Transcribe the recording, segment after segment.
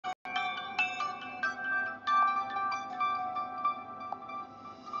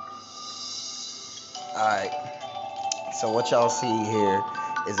Alright, so what y'all see here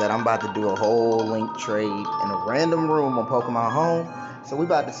is that I'm about to do a whole link trade in a random room on Pokemon Home. So we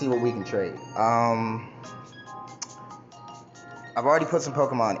about to see what we can trade. I've already put some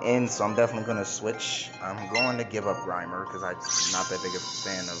Pokemon in, so I'm definitely gonna switch. I'm going to give up Grimer because I'm not that big of a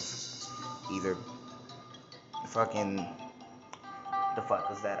fan of either fucking the fuck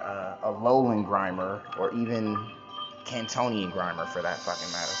was that a Lowland Grimer or even Cantonian Grimer for that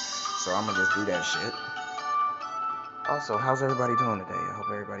fucking matter. So I'm gonna just do that shit. Also, how's everybody doing today? I hope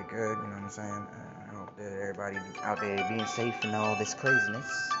everybody good, you know what I'm saying? I hope that everybody out there being safe and all this craziness,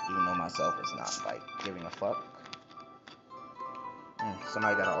 even though myself is not, like, giving a fuck.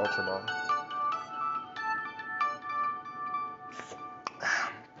 Somebody got an Ultra Ball.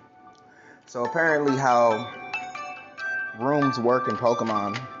 So apparently how rooms work in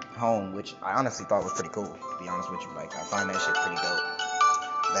Pokemon Home, which I honestly thought was pretty cool, to be honest with you. Like, I find that shit pretty dope.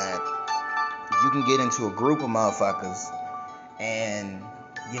 That you can get into a group of motherfuckers and,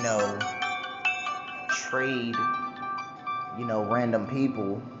 you know, trade, you know, random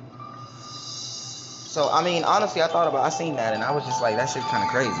people. So, I mean, honestly, I seen that and I was just like, that shit kind of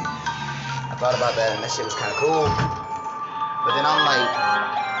crazy. I thought about that and that shit was kind of cool. But then I'm like,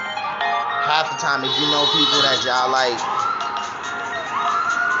 half the time, if you know people that y'all like,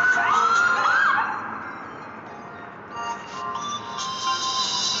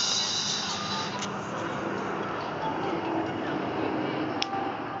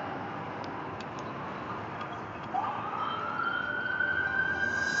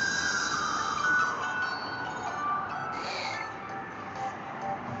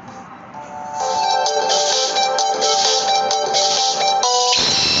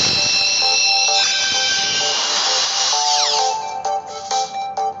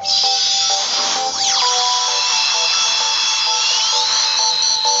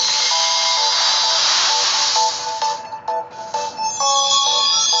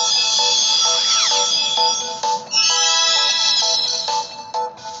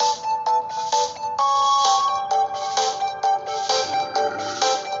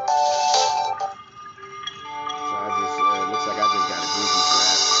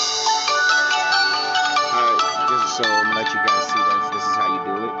 so I'm gonna let you guys see this is how you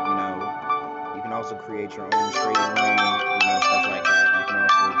do it. You know, you can also create your own trading room, you know, stuff like that. You can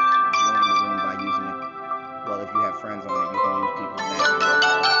also join the room by using it. Well, if you have friends on it, you can use people that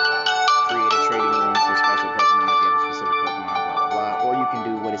create a trading room for special Pokemon if you have a specific Pokemon, blah blah blah. Or you can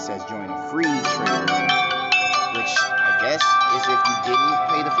do what it says, join a free trading room, which I guess is if you didn't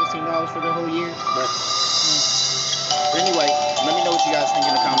pay the $15 for the whole year. But anyway, let me know what you guys think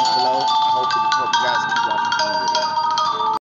in the comments below. I hope you guys keep watching the video.